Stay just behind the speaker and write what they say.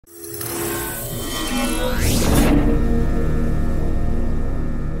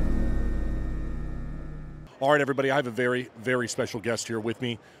All right, everybody, I have a very, very special guest here with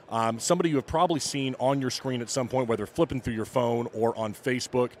me. Somebody you have probably seen on your screen at some point, whether flipping through your phone or on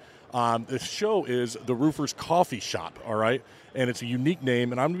Facebook. The show is The Roofers Coffee Shop, all right? And it's a unique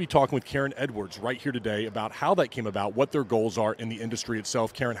name, and I'm going to be talking with Karen Edwards right here today about how that came about, what their goals are in the industry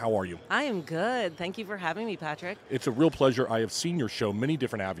itself. Karen, how are you? I am good. Thank you for having me, Patrick. It's a real pleasure. I have seen your show many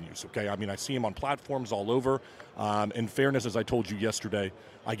different avenues, okay? I mean, I see them on platforms all over. In fairness, as I told you yesterday,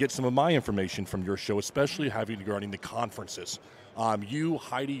 I get some of my information from your show, especially having regarding the conferences. You,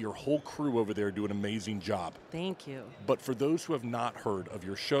 Heidi, your whole crew over there do an amazing job. Thank you. But for those who have not heard of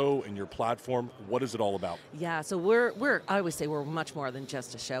your show and your platform, what is it all about? Yeah, so we're I always say we're much more than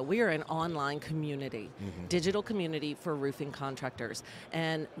just a show. We are an online community, digital community for roofing contractors.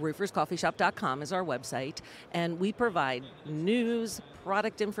 And rooferscoffeeshop.com is our website. And we provide news,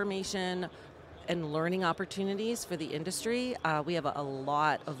 product information, and learning opportunities for the industry. We have a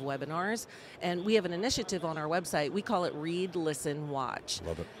lot of webinars, and we have an initiative on our website. We call it Read, Listen, Watch.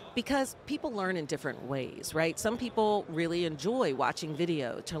 Love it. Because people learn in different ways, right? Some people really enjoy watching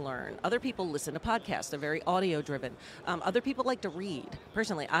video to learn. Other people listen to podcasts. They're very audio driven. Other people like to read.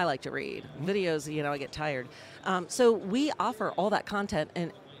 Personally, I like to read. Videos, I get tired. So we offer all that content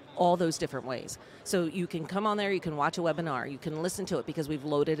in all those different ways. So you can come on there, you can watch a webinar, you can listen to it because we've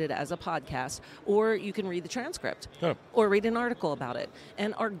loaded it as a podcast, or you can read the transcript or read an article about it.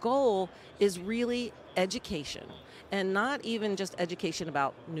 And our goal is really education, and not even just education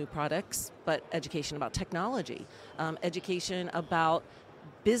about new products, but education about technology, education about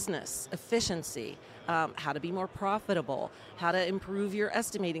business efficiency, how to be more profitable, how to improve your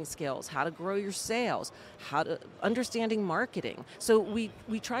estimating skills, how to grow your sales, how to understanding marketing. So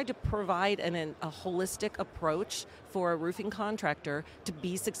we tried to provide a holistic approach for a roofing contractor to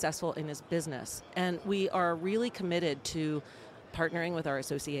be successful in his business. And we are really committed to partnering with our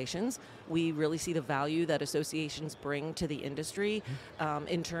associations. We really see the value that associations bring to the industry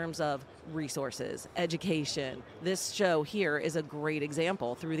in terms of resources, education. This show here is a great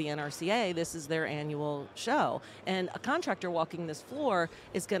example. Through the NRCA, this is their annual show. And a contractor walking this floor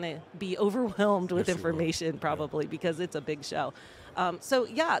is going to be overwhelmed with information probably because it's a big show.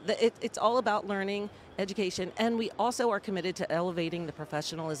 It's all about learning, education, and we also are committed to elevating the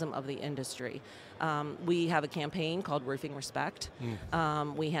professionalism of the industry. We have a campaign called Roofing Respect.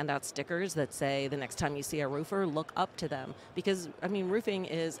 We hand out stickers that say, the next time you see a roofer, look up to them. Because, roofing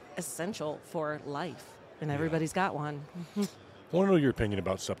is essential for life, and everybody's got one. I want to know your opinion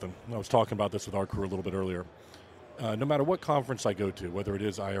about something. I was talking about this with our crew a little bit earlier. No matter what conference I go to, whether it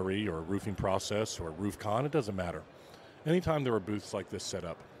is IRE or Roofing Process or RoofCon, it doesn't matter. Anytime there are booths like this set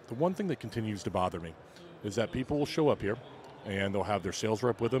up, the one thing that continues to bother me is that people will show up here and they'll have their sales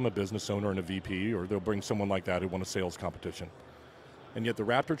rep with them, a business owner and a VP, or they'll bring someone like that who won a sales competition. And yet the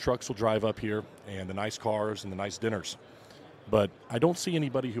Raptor trucks will drive up here and the nice cars and the nice dinners. But I don't see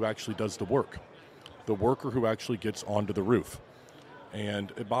anybody who actually does the work, the worker who actually gets onto the roof.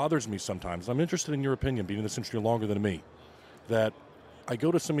 And it bothers me sometimes. I'm interested in your opinion, being in this industry longer than me, that I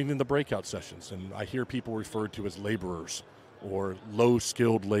go to some even the breakout sessions and I hear people referred to as laborers or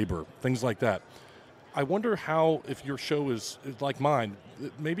low-skilled labor, things like that. I wonder how, if your show is like mine,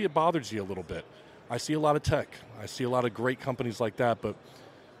 maybe it bothers you a little bit. I see a lot of tech. I see a lot of great companies like that, but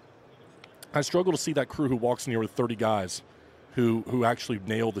I struggle to see that crew who walks in here with 30 guys who actually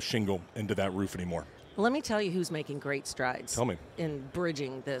nail the shingle into that roof anymore. Let me tell you who's making great strides Tell me. in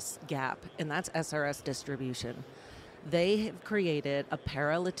bridging this gap, and that's SRS Distribution. They have created a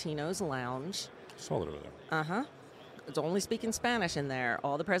Para Latinos lounge. I saw it over there. It's only speaking Spanish in there.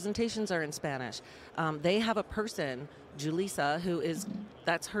 All the presentations are in Spanish. They have a person, Julissa,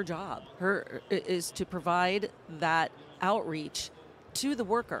 that's her job. Her is to provide that outreach to the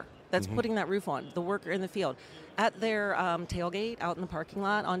worker that's putting that roof on, the worker in the field. At their tailgate out in the parking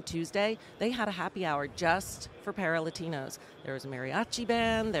lot on Tuesday, they had a happy hour just for Para-Latinos. There was a mariachi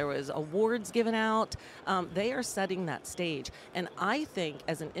band, there was awards given out. They are setting that stage. And I think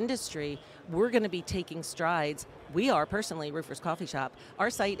as an industry, we're going to be taking strides. We are personally Roofers Coffee Shop. Our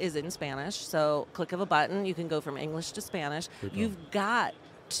site is in Spanish, so click of a button, you can go from English to Spanish. You've got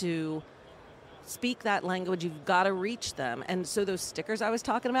to speak that language, you've got to reach them. And so those stickers I was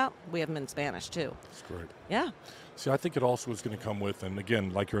talking about, we have them in Spanish too. That's great. Yeah. See, I think it also is going to come with, and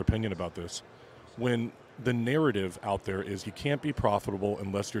again, like your opinion about this, when the narrative out there is you can't be profitable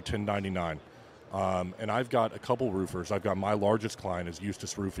unless you're 1099. And I've got a couple roofers. I've got my largest client is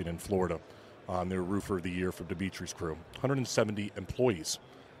Eustace Roofing in Florida. They're Roofer of the Year for Dimitri's crew. 170 employees,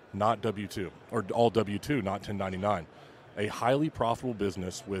 not W-2, or all W-2, not 1099. A highly profitable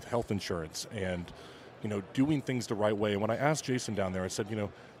business with health insurance and doing things the right way. And when I asked Jason down there, I said,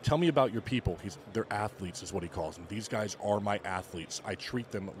 tell me about your people. They're athletes is what he calls them. These guys are my athletes. I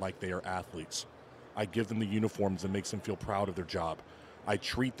treat them like they are athletes. I give them the uniforms that makes them feel proud of their job. I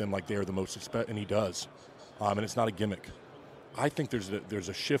treat them like they are the most and he does. And it's not a gimmick. I think there's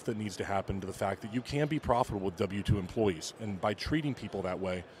a shift that needs to happen to the fact that you can be profitable with W-2 employees. And by treating people that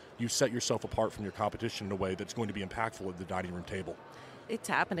way, you set yourself apart from your competition in a way that's going to be impactful at the dining room table. It's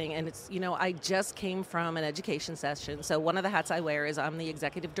happening, and it's, I just came from an education session. So one of the hats I wear is I'm the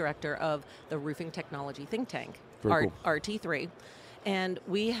executive director of the Roofing Technology Think Tank, Very cool. RT3. And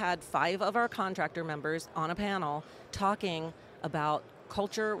we had 5 of our contractor members on a panel talking about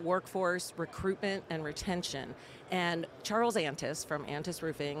culture, workforce, recruitment, and retention. And Charles Antis from Antis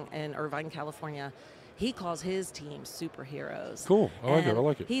Roofing in Irvine, California, he calls his team superheroes. Cool. I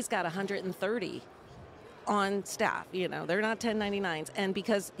like it. He's got 130 on staff. They're not 1099s. And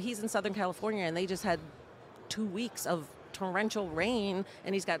because he's in Southern California and they just had 2 weeks of torrential rain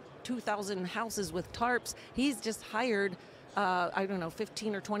and he's got 2,000 houses with tarps, he's just hired,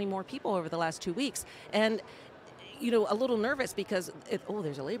 15 or 20 more people over the last 2 weeks. And a little nervous because,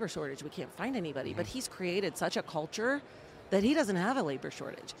 there's a labor shortage. We can't find anybody. Mm-hmm. But he's created such a culture that he doesn't have a labor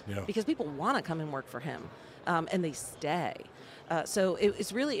shortage because people want to come and work for him, and they stay. So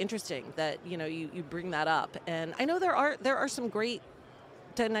it's really interesting that, you bring that up. And I know there are some great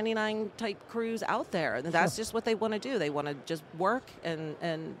 1099 type crews out there. That's just what they want to do. They want to just work and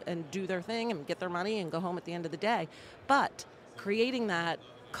do their thing and get their money and go home at the end of the day. But creating that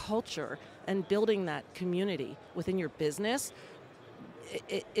culture and building that community within your business,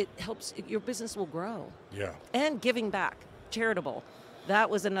 it helps, your business will grow. Yeah. And giving back, charitable. That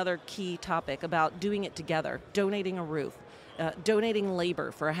was another key topic about doing it together, donating a roof, donating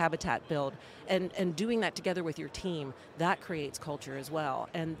labor for a habitat build, and doing that together with your team. That creates culture as well.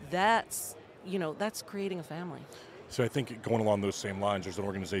 And that's creating a family. So I think going along those same lines, there's an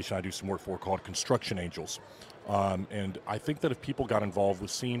organization I do some work for called Construction Angels. And I think that if people got involved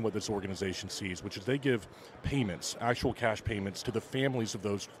with seeing what this organization sees, which is they give payments, actual cash payments, to the families of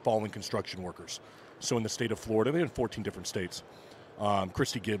those fallen construction workers. So in the state of Florida, they're in 14 different states.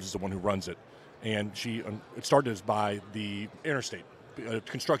 Christy Gibbs is the one who runs it. And it started as by the interstate.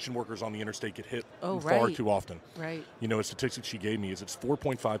 Construction workers on the interstate get hit far too often. Right. A statistic she gave me is it's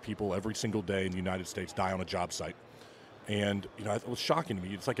 4.5 people every single day in the United States die on a job site. And, it was shocking to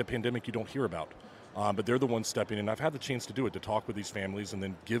me. It's like a pandemic you don't hear about. But they're the ones stepping in. I've had the chance to do it, to talk with these families and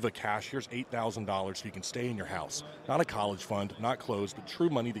then give a cash. Here's $8,000 so you can stay in your house. Not a college fund, not closed, but true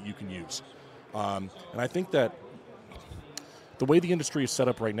money that you can use. And I think that the way the industry is set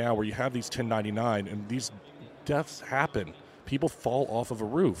up right now, where you have these 1099 and these deaths happen, people fall off of a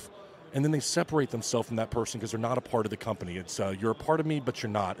roof. And then they separate themselves from that person because they're not a part of the company. It's you're a part of me, but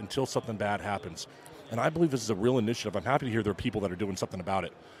you're not until something bad happens. And I believe this is a real initiative. I'm happy to hear there are people that are doing something about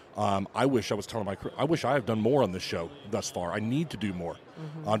it. I wish I was telling my crew, I wish I have done more on this show thus far. I need to do more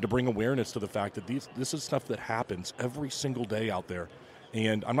to bring awareness to the fact that this is stuff that happens every single day out there.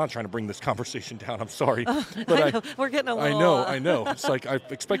 And I'm not trying to bring this conversation down. I'm sorry, but we're getting a little. I know. It's like I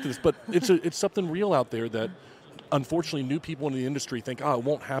expected this, but it's something real out there that, unfortunately, new people in the industry think, it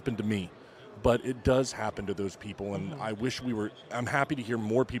won't happen to me. But it does happen to those people, and I wish I'm happy to hear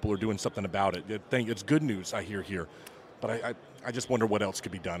more people are doing something about it. It's good news I hear here. But I just wonder what else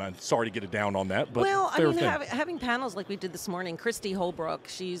could be done. I'm sorry to get it down on that, but having panels like we did this morning, Christy Holbrook,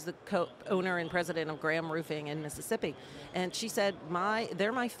 she's the co-owner and president of Graham Roofing in Mississippi, and she said,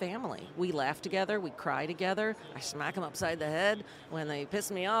 they're my family. We laugh together, we cry together, I smack them upside the head when they piss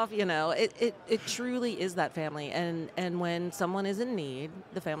me off. It truly is that family, and when someone is in need,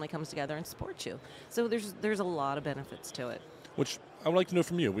 the family comes together and supports you. So there's a lot of benefits to it. Which I would like to know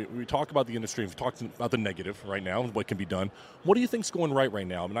from you. We talk about the industry, we've talked about the negative right now and what can be done. What do you think's going right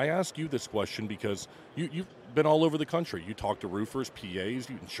now? I mean, I ask you this question because you've been all over the country. You talk to roofers, PAs,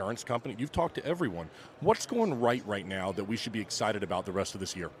 insurance companies. You've talked to everyone. What's going right now that we should be excited about the rest of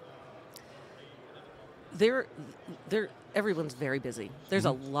this year? Everyone's very busy. There's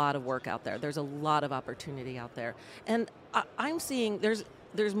a lot of work out there. There's a lot of opportunity out there. And I'm seeing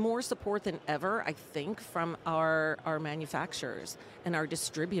there's more support than ever, I think, from our manufacturers and our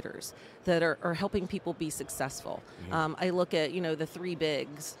distributors that are helping people be successful. I look at, the three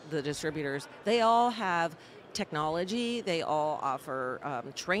bigs, the distributors, they all have technology, they all offer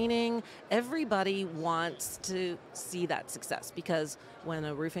training. Everybody wants to see that success because when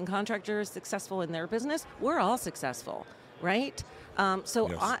a roofing contractor is successful in their business, we're all successful, right? So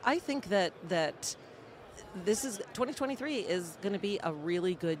yes. I think that 2023 is going to be a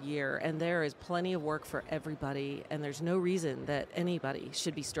really good year, and there is plenty of work for everybody, and there's no reason that anybody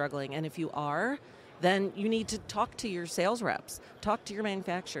should be struggling. And if you are, then you need to talk to your sales reps, talk to your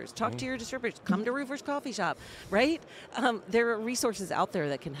manufacturers, talk to your distributors, come to Roofers Coffee Shop, right? There are resources out there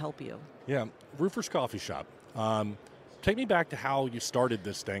that can help you. Yeah, Roofers Coffee Shop. Take me back to how you started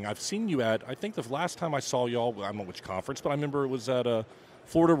this thing. I've seen you at, I think the last time I saw y'all, I don't know which conference, but I remember it was at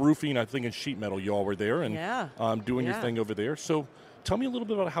Florida Roofing, I think in sheet metal, y'all were there and doing your thing over there. So tell me a little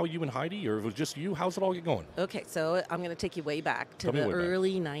bit about how you and Heidi, or if it was just you, how's it all get going? Okay, so I'm going to take you way back to the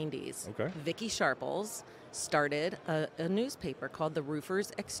early 90s. Okay. Vicki Sharples started a newspaper called the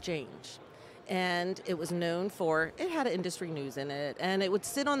Roofers Exchange. And it was known for, it had industry news in it, and it would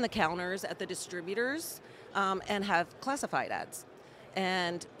sit on the counters at the distributors and have classified ads.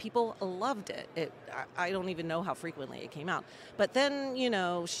 And people loved it. I don't even know how frequently it came out. But then,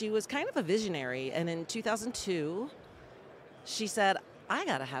 she was kind of a visionary. And in 2002, she said, I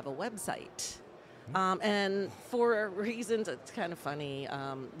got to have a website. And for reasons, it's kind of funny,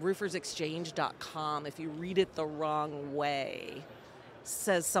 roofersexchange.com, if you read it the wrong way,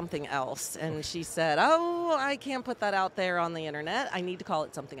 says something else. And she said, I can't put that out there on the internet. I need to call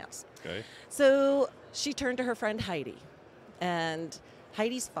it something else. Okay. So she turned to her friend Heidi. And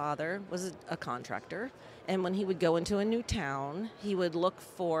Heidi's father was a contractor. And when he would go into a new town, he would look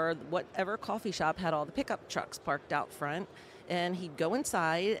for whatever coffee shop had all the pickup trucks parked out front. And he'd go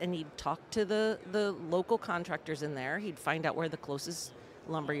inside and he'd talk to the local contractors in there. He'd find out where the closest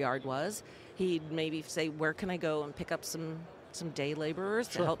lumber yard was. He'd maybe say, where can I go and pick up some day laborers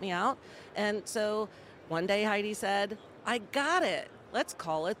to help me out? And so one day Heidi said, I got it. Let's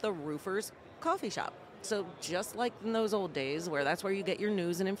call it the Roofers Coffee Shop. So just like in those old days where that's where you get your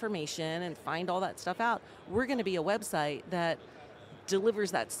news and information and find all that stuff out, we're going to be a website that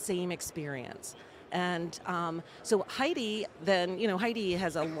delivers that same experience. And so Heidi then, Heidi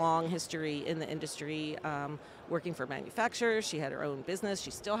has a long history in the industry, working for manufacturers. She had her own business.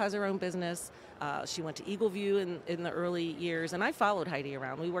 She still has her own business. She went to Eagleview in the early years, and I followed Heidi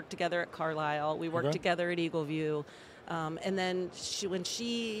around. We worked together at Carlisle. We worked together at Eagleview. And then when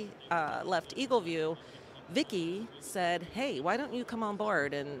she left Eagleview, Vicki said, hey, why don't you come on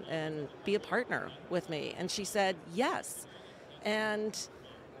board and be a partner with me? And she said, yes. And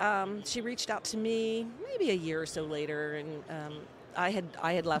she reached out to me maybe a year or so later, and I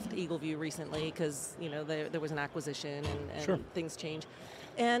had left Eagleview recently because there was an acquisition and things changed,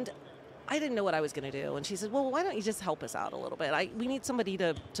 and I didn't know what I was going to do. And she said, well, why don't you just help us out a little bit? We need somebody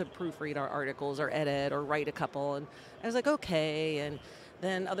to proofread our articles or edit or write a couple. And I was like, okay. And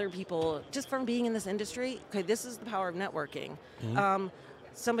then other people, just from being in this industry, okay, this is the power of networking. Mm-hmm.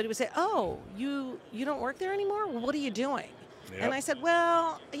 Somebody would say, oh, you don't work there anymore? Well, what are you doing? Yep. And I said,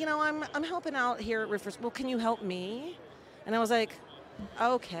 well, I'm helping out here at Roofers. Well, can you help me? And I was like,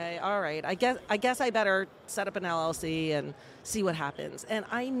 okay, all right. I guess I better set up an LLC and see what happens. And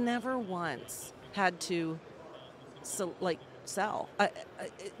I never once had to sell,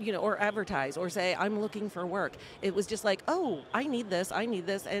 or advertise or say, I'm looking for work. It was just like, oh, I need this.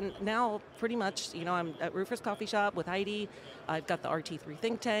 And now pretty much, I'm at Roofers Coffee Shop with Heidi. I've got the RT3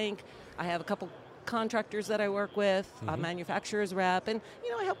 think tank. I have a couple contractors that I work with, a manufacturer's rep, and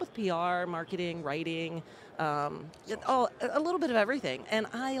I help with PR, marketing, writing, a little bit of everything, and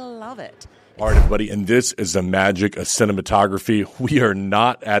I love it. All right, everybody, and this is the magic of cinematography. We are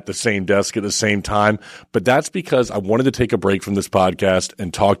not at the same desk at the same time, but that's because I wanted to take a break from this podcast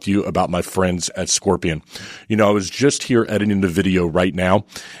and talk to you about my friends at Scorpion. I was just here editing the video right now,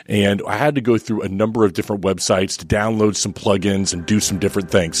 and I had to go through a number of different websites to download some plugins and do some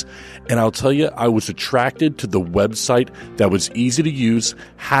different things. And I'll tell you, I was attracted to the website that was easy to use,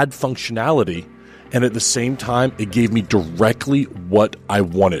 had functionality, and at the same time, it gave me directly what I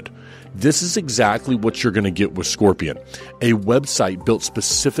wanted. This is exactly what you're going to get with Scorpion, a website built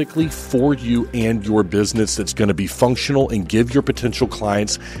specifically for you and your business that's going to be functional and give your potential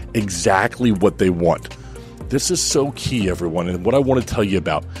clients exactly what they want. This is so key, everyone, and what I want to tell you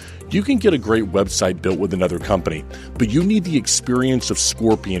about. You can get a great website built with another company, but you need the experience of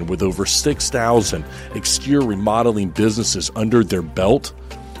Scorpion with over 6,000 exterior remodeling businesses under their belt.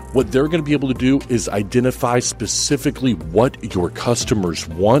 What they're going to be able to do is identify specifically what your customers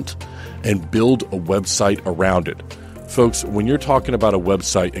want and build a website around it. Folks, when you're talking about a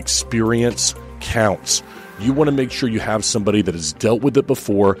website, experience counts. You want to make sure you have somebody that has dealt with it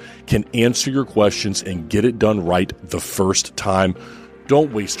before, can answer your questions, and get it done right the first time.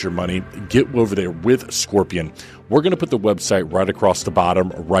 Don't waste your money. Get over there with Scorpion. We're going to put the website right across the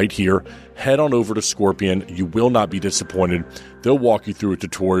bottom right here. Head on over to Scorpion. You will not be disappointed. They'll walk you through a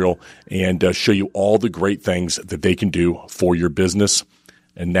tutorial and show you all the great things that they can do for your business.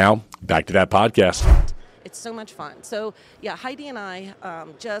 And now, back to that podcast. It's so much fun. So, yeah, Heidi and I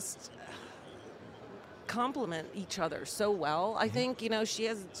complement each other so well. I think, she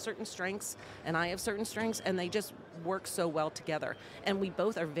has certain strengths and I have certain strengths, and they just work so well together. And we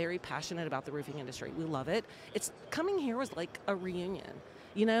both are very passionate about the roofing industry. We love it. It's coming here was like a reunion.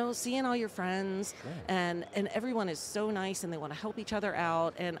 Seeing all your friends, Sure. and everyone is so nice and they want to help each other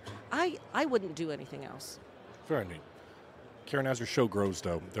out. And I wouldn't do anything else. Very neat. Karen, as your show grows,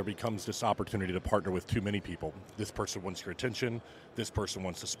 though, there becomes this opportunity to partner with too many people. This person wants your attention, this person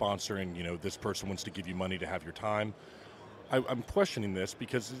wants to sponsor, and this person wants to give you money to have your time. I'm questioning this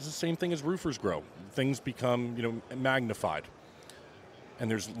because it's the same thing as roofers grow. Things become, magnified.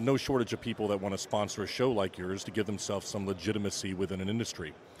 And there's no shortage of people that want to sponsor a show like yours to give themselves some legitimacy within an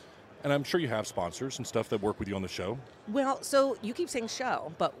industry. And I'm sure you have sponsors and stuff that work with you on the show. Well, so you keep saying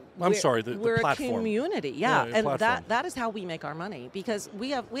show, but I'm sorry, the we're platform. a community, yeah, and platform. that is how we make our money, because we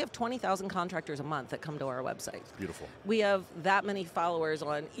have 20,000 contractors a month that come to our website. Beautiful. We have that many followers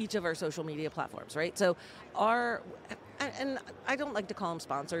on each of our social media platforms, right? So and I don't like to call them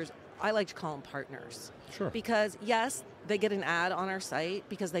sponsors. I like to call them partners. Sure. Because yes, they get an ad on our site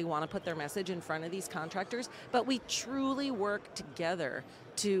because they want to put their message in front of these contractors, but we truly work together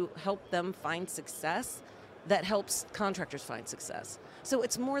to help them find success that helps contractors find success. So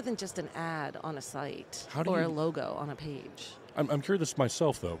it's more than just an ad on a site or a logo on a page. I'm curious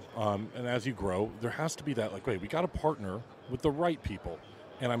myself, though, and as you grow, there has to be that, like, wait, we got to partner with the right people.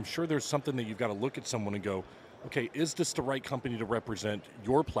 And I'm sure there's something that you've got to look at someone and go, okay, is this the right company to represent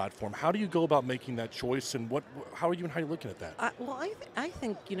your platform? How do you go about making that choice, and how are you looking at that? I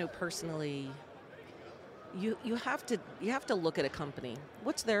think, personally, you have to look at a company.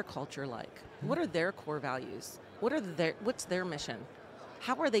 What's their culture like? What are their core values? What's their mission?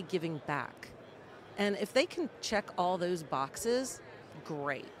 How are they giving back? And if they can check all those boxes,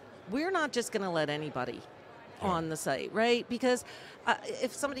 great. We're not just going to let anybody on the site, right? Because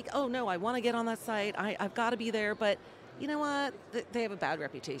if somebody, oh no, I want to get on that site, I've got to be there, but you know what? They have a bad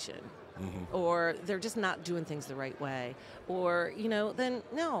reputation, or they're just not doing things the right way, or then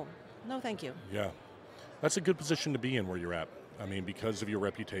no, thank you. Yeah, that's a good position to be in where you're at. I mean, because of your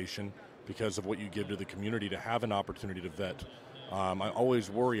reputation, because of what you give to the community, to have an opportunity to vet. I always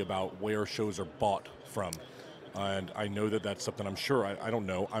worry about where shows are bought from, and I know that that's something. I'm sure I don't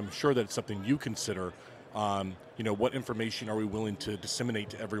know. I'm sure that it's something you consider. What information are we willing to disseminate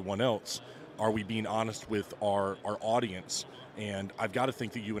to everyone else? Are we being honest with our audience? And I've got to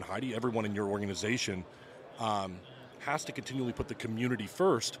think that you and Heidi, everyone in your organization, has to continually put the community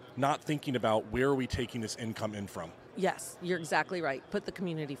first, not thinking about where are we taking this income in from. Yes, you're exactly right. Put the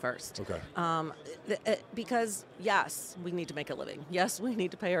community first. Okay. Because yes, we need to make a living. Yes, we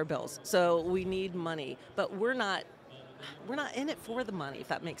need to pay our bills. So we need money, but we're not in it for the money, if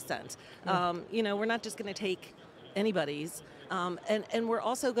that makes sense. We're not just going to take anybody's. And we're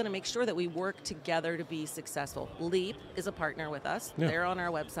also going to make sure that we work together to be successful. Leap is a partner with us. Yeah. They're on our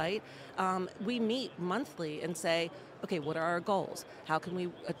website. We meet monthly and say, okay, what are our goals? How can we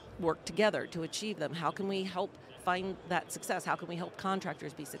work together to achieve them? How can we help find that success? How can we help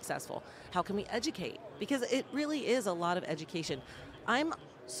contractors be successful? How can we educate? Because it really is a lot of education. I'm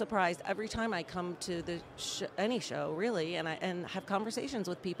surprised every time I come to any show, really, and have conversations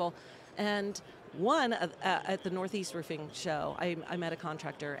with people. And one at the Northeast Roofing show, I met a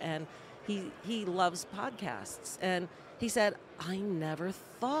contractor, and he loves podcasts, and he said, I never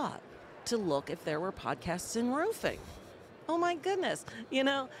thought to look if there were podcasts in roofing. Oh my goodness,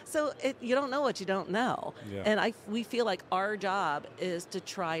 so you don't know what you don't know. Yeah. And we feel like our job is to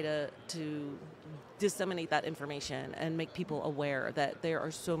try to disseminate that information and make people aware that there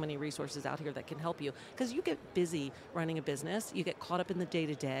are so many resources out here that can help you, because you get busy running a business, you get caught up in the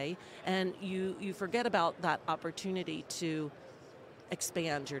day-to-day, and you forget about that opportunity to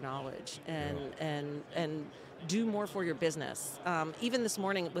expand your knowledge and do more for your business. Even this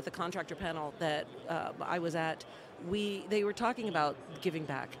morning with the contractor panel that I was at, they were talking about giving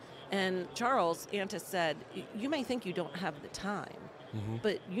back, and Charles Antis said, you may think you don't have the time,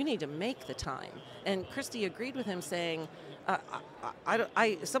 but you need to make the time. And Christy agreed with him, saying,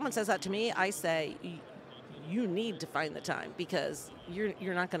 someone says that to me, I say, you need to find the time, because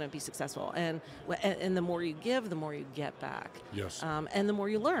you're not going to be successful. And the more you give, the more you get back. Yes. And the more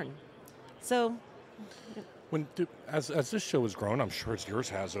you learn. So, as this show has grown, I'm sure as yours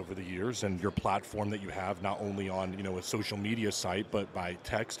has over the years, and your platform that you have, not only on a social media site, but by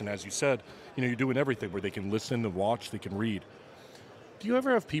text, and as you said, you're doing everything where they can listen and watch, they can read. Do you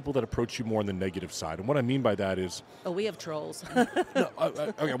ever have people that approach you more on the negative side? And what I mean by that is... Oh, we have trolls.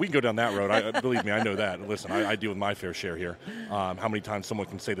 Okay, we can go down that road. Believe me, I know that. Listen, I deal with my fair share here. How many times someone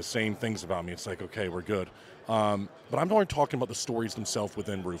can say the same things about me? It's like, okay, we're good. But I'm only talking about the stories themselves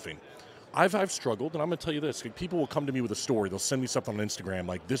within roofing. I've struggled, and I'm going to tell you this. People will come to me with a story. They'll send me something on Instagram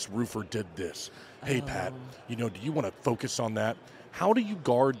like, this roofer did this. Hey, Pat, do you want to focus on that? How do you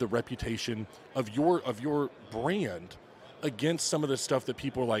guard the reputation of your brand against some of the stuff that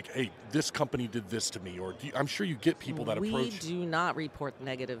people are like, hey, this company did this to me? Or I'm sure you get people that approach. We do not report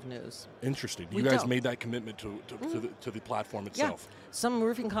negative news. Interesting. We You guys don't. made that commitment to the platform itself. Yeah. Some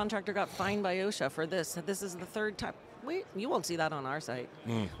roofing contractor got fined by OSHA for this. This is the third time. You won't see that on our site.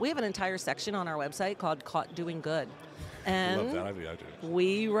 We have an entire section on our website called Caught Doing Good. I love And that. I do.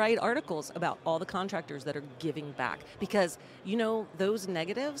 we write articles about all the contractors that are giving back. Because, those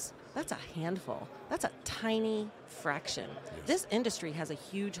negatives, that's a handful. That's a tiny fraction. Yes. This industry has a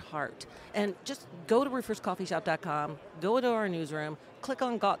huge heart. And just go to rooferscoffeeshop.com, go to our newsroom, click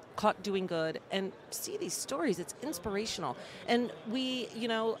on Caught Doing Good, and see these stories. It's inspirational. And we,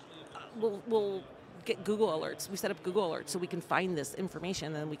 we'll get Google alerts. We set up Google alerts so we can find this information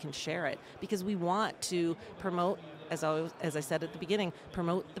and then we can share it because we want to promote, as I said at the beginning,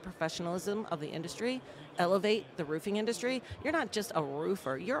 promote the professionalism of the industry, elevate the roofing industry. You're not just a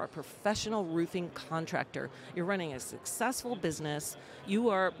roofer. You're a professional roofing contractor. You're running a successful business. You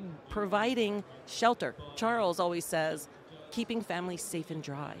are providing shelter. Charles always says, keeping families safe and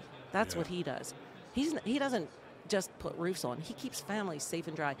dry. That's what he does. He doesn't just put roofs on. He keeps families safe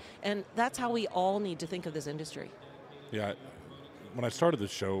and dry. And that's how we all need to think of this industry. Yeah. When I started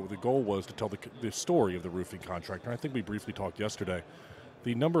this show, the goal was to tell the story of the roofing contractor. I think we briefly talked yesterday.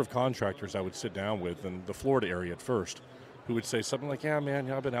 The number of contractors I would sit down with in the Florida area at first who would say something like, yeah, man,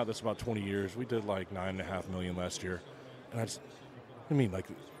 I've been out this about 20 years. We did like $9.5 million last year. And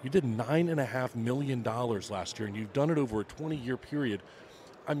you did $9.5 million last year, and you've done it over a 20-year period.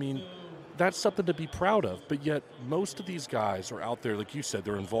 I mean, that's something to be proud of, but yet most of these guys are out there, like you said,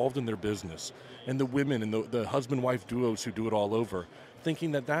 they're involved in their business, and the women and the husband-wife duos who do it all over,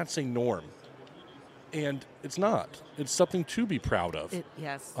 thinking that that's a norm. And it's not. It's something to be proud of.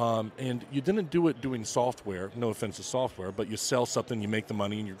 Yes. And you didn't do it doing software, no offense to software, but you sell something, you make the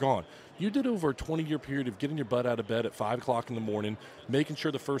money, and you're gone. You did over a 20-year period of getting your butt out of bed at 5 o'clock in the morning, making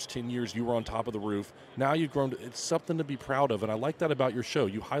sure the first 10 years you were on top of the roof. Now you've grown. It's something to be proud of, and I like that about your show.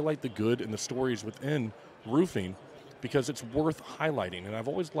 You highlight the good and the stories within roofing because it's worth highlighting, and I've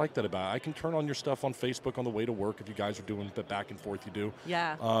always liked that about it. I can turn on your stuff on Facebook on the way to work if you guys are doing the back and forth you do.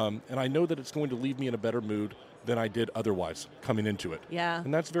 Yeah. And I know that it's going to leave me in a better mood than I did otherwise coming into it. Yeah.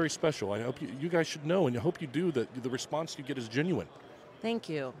 And that's very special. I hope you guys should know, and I hope you do, that the response you get is genuine. Thank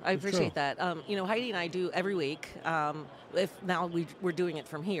you. I appreciate that. Heidi and I do every week. If now we're doing it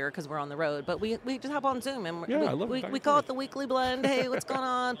from here because we're on the road, but we just hop on Zoom and I love it. we call it the weekly blend. Hey, what's going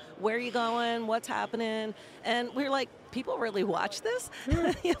on? Where are you going? What's happening? And we're like, people really watch this?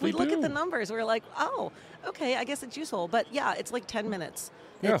 Yeah, we look do. at the numbers. We're like, oh, okay, I guess it's useful. But yeah, it's like 10 minutes.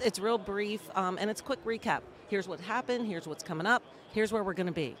 Yeah. It's real brief, and it's a quick recap. Here's what happened. Here's what's coming up. Here's where we're going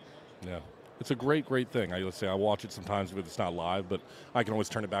to be. Yeah. It's a great, great thing. I watch it sometimes if it's not live, but I can always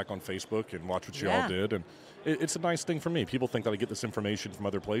turn it back on Facebook and watch what you all did. And it's a nice thing for me. People think that I get this information from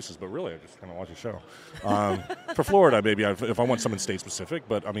other places, but really I just kind of watch a show. For Florida, maybe if I want something state-specific,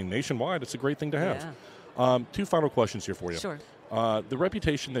 but I mean nationwide, it's a great thing to have. Yeah. 2 final questions here for you. Sure. The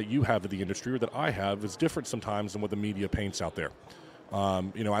reputation that you have in the industry or that I have is different sometimes than what the media paints out there. I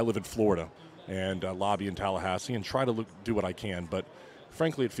live in Florida and lobby in Tallahassee and try to do what I can, but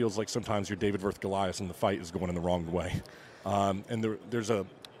frankly, it feels like sometimes you're David versus Goliath and the fight is going in the wrong way. And there's an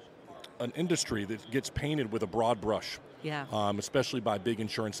industry that gets painted with a broad brush, especially by big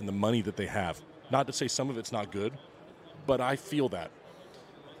insurance and the money that they have. Not to say some of it's not good, but I feel that.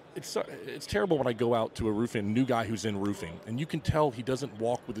 It's terrible when I go out to a new guy who's in roofing, and you can tell he doesn't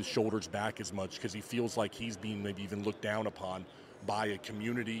walk with his shoulders back as much because he feels like he's being maybe even looked down upon by a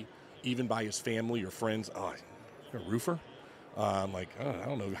community, even by his family or friends. Oh, you're a roofer? I'm like, I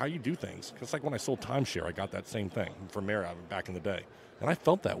don't know how you do things. It's like when I sold timeshare, I got that same thing from Marriott back in the day. And I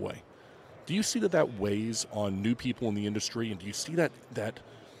felt that way. Do you see that weighs on new people in the industry? And do you see that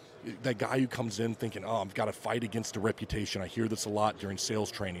guy who comes in thinking, I've got to fight against a reputation? I hear this a lot during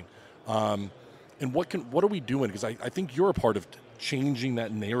sales training. And what are we doing? Because I think you're a part of changing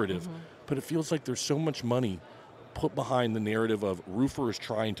that narrative. Mm-hmm. But it feels like there's so much money put behind the narrative of roofers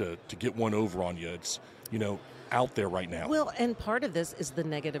trying to get one over on you. It's, out there right now. Well, and part of this is the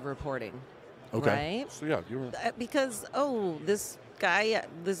negative reporting, okay. Right? So yeah, you're because this guy,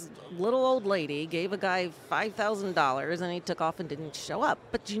 this little old lady gave a guy $5,000 and he took off and didn't show up.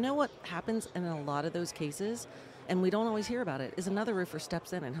 But do you know what happens in a lot of those cases? And we don't always hear about it. Is another roofer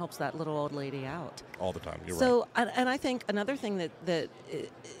steps in and helps that little old lady out all the time. You're right. So, and I think another thing that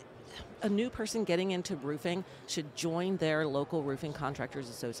a new person getting into roofing should join their local roofing contractors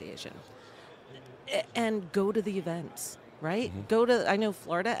association and go to the events, right? I know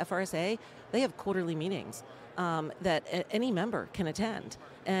Florida, FRSA, they have quarterly meetings that any member can attend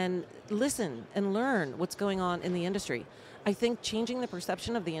and listen and learn what's going on in the industry. I think changing the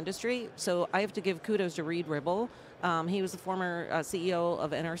perception of the industry, so I have to give kudos to Reed Ribble. He was the former CEO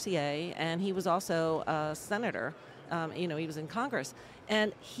of NRCA, and he was also a senator. He was in Congress.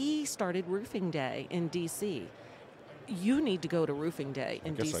 And he started Roofing Day in D.C. You need to go to Roofing Day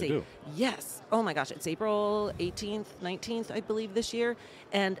in I guess D.C. I do. Yes. Oh, my gosh. It's April 18th, 19th, I believe, this year.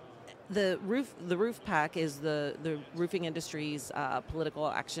 And the roof pack is the roofing industry's political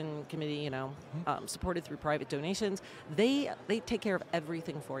action committee, supported through private donations. They take care of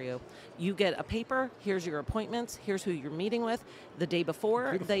everything for you. You get a paper, here's your appointments, here's who you're meeting with. The day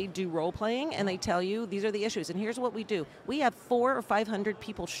before, they do role playing and they tell you these are the issues. And here's what we do. We have 400 or 500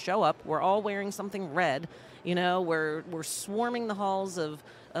 people show up. We're all wearing something red. We're swarming the halls of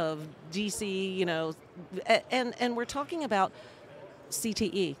DC, and we're talking about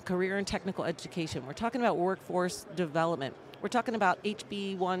CTE, career and technical education. We're talking about workforce development. We're talking about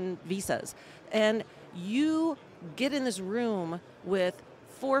HB1 visas. And you get in this room with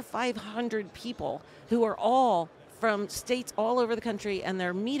 400 or 500 people who are all from states all over the country, and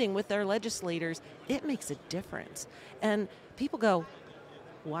they're meeting with their legislators. It makes a difference. And people go,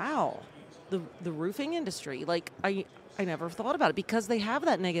 wow, the roofing industry, I never thought about it because they have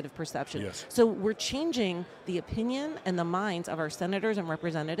that negative perception. Yes. So we're changing the opinion and the minds of our senators and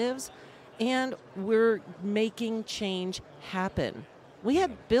representatives, and we're making change happen. We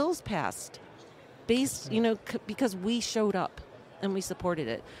had bills passed based, because we showed up and we supported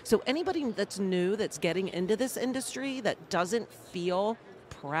it. So anybody that's new, that's getting into this industry, that doesn't feel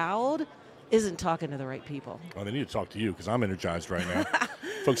proud, isn't talking to the right people. Oh, they need to talk to you because I'm energized right now.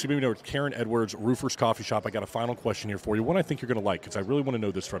 Folks, you've been over to Karen Edwards, Roofers Coffee Shop. I got a final question here for you, one I think you're going to like because I really want to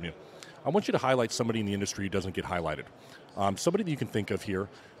know this from you. I want you to highlight somebody in the industry who doesn't get highlighted. Somebody that you can think of here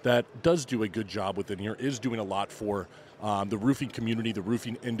that does do a good job within here, is doing a lot for the roofing community, the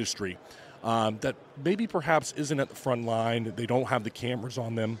roofing industry, that maybe perhaps isn't at the front line, they don't have the cameras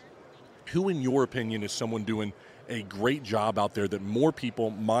on them. Who, in your opinion, is someone doing a great job out there that more people,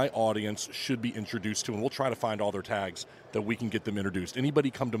 my audience, should be introduced to? And we'll try to find all their tags that we can get them introduced. Anybody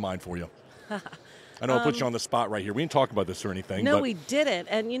come to mind for you? I know I put you on the spot right here. We didn't talk about this or anything. No, we didn't.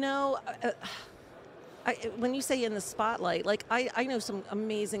 And, when you say in the spotlight, I know some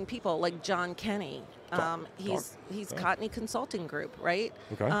amazing people like John Kenny. He's Cotney Consulting Group, right?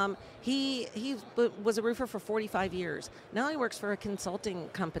 Okay. He was a roofer for 45 years. Now he works for a consulting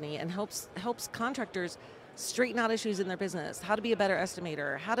company and helps contractors straighten out issues in their business, how to be a better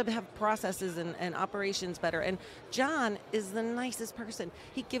estimator, how to have processes and operations better. And John is the nicest person.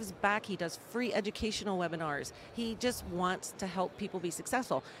 He gives back. He does free educational webinars. He just wants to help people be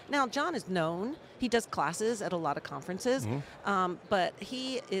successful. Now, John is known. He does classes at a lot of conferences, but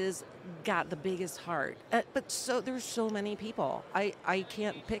he is got the biggest heart. But there's so many people. I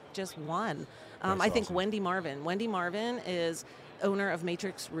can't pick just one. I think awesome. Wendy Marvin is owner of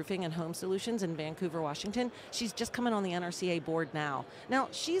Matrix Roofing and Home Solutions in Vancouver, Washington. She's just coming on the NRCA board now. Now,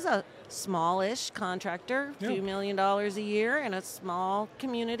 she's a smallish contractor, a few $1 million a year in a small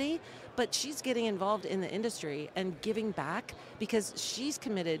community, but she's getting involved in the industry and giving back because she's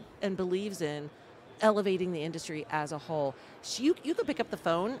committed and believes in elevating the industry as a whole. You could pick up the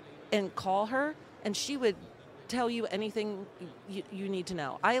phone and call her, and she would tell you anything you need to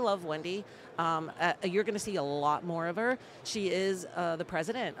know. I love Wendy. You're going to see a lot more of her. She is the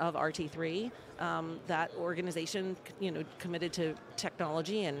president of RT3, that organization, committed to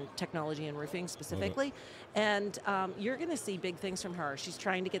technology and roofing specifically. And you're going to see big things from her. She's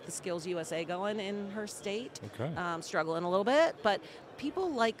trying to get the Skills USA going in her state. Okay. Struggling a little bit, but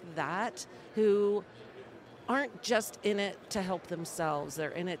people like that who aren't just in it to help themselves. They're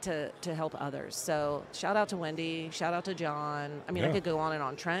in it to help others. So shout out to Wendy. Shout out to John. I mean, I could go on and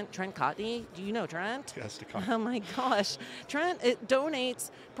on. Trent Cotney. Do you know Trent? Yes, to come. Oh, my gosh. Trent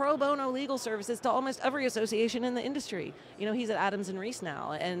donates pro bono legal services to almost every association in the industry. He's at Adams and Reese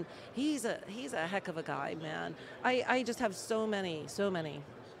now, and he's a heck of a guy, man. I just have so many.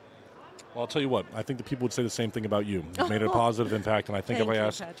 Well, I'll tell you what. I think the people would say the same thing about you. You've made a positive impact, and I think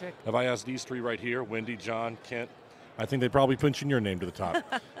Patrick. if I asked these three right here, Wendy, John, Kent, I think they'd probably punch in your name to the top.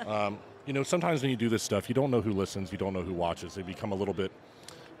 Sometimes when you do this stuff, you don't know who listens, you don't know who watches. They become a little bit,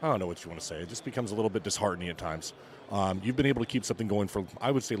 I don't know what you want to say. It just becomes a little bit disheartening at times. You've been able to keep something going for,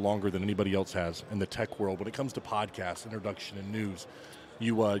 I would say, longer than anybody else has in the tech world. When it comes to podcasts, introduction, and news,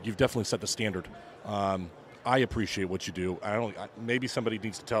 you've definitely set the standard. I appreciate what you do. Maybe somebody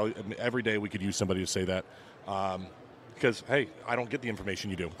needs to tell you. Every day we could use somebody to say that. Because, hey, I don't get the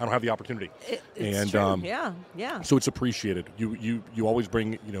information you do. I don't have the opportunity. It's true. Yeah. So it's appreciated. You always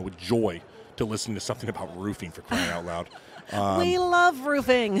bring, with joy to listening to something about roofing, for crying out loud. We love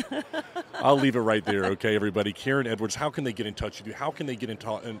roofing. I'll leave it right there, okay, everybody. Karen Edwards, how can they get in touch with you? How can they get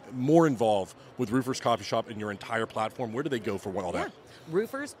more involved with Roofers Coffee Shop and your entire platform? Where do they go for all that?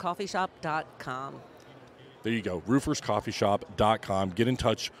 Rooferscoffeeshop.com. There you go, rooferscoffeeshop.com. Get in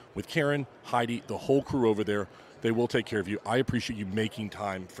touch with Karen, Heidi, the whole crew over there. They will take care of you. I appreciate you making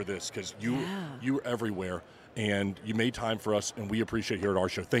time for this because you're everywhere, and you made time for us, and we appreciate it here at our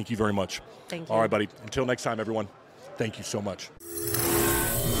show. Thank you very much. Thank you. All right, buddy. Until next time, everyone, thank you so much.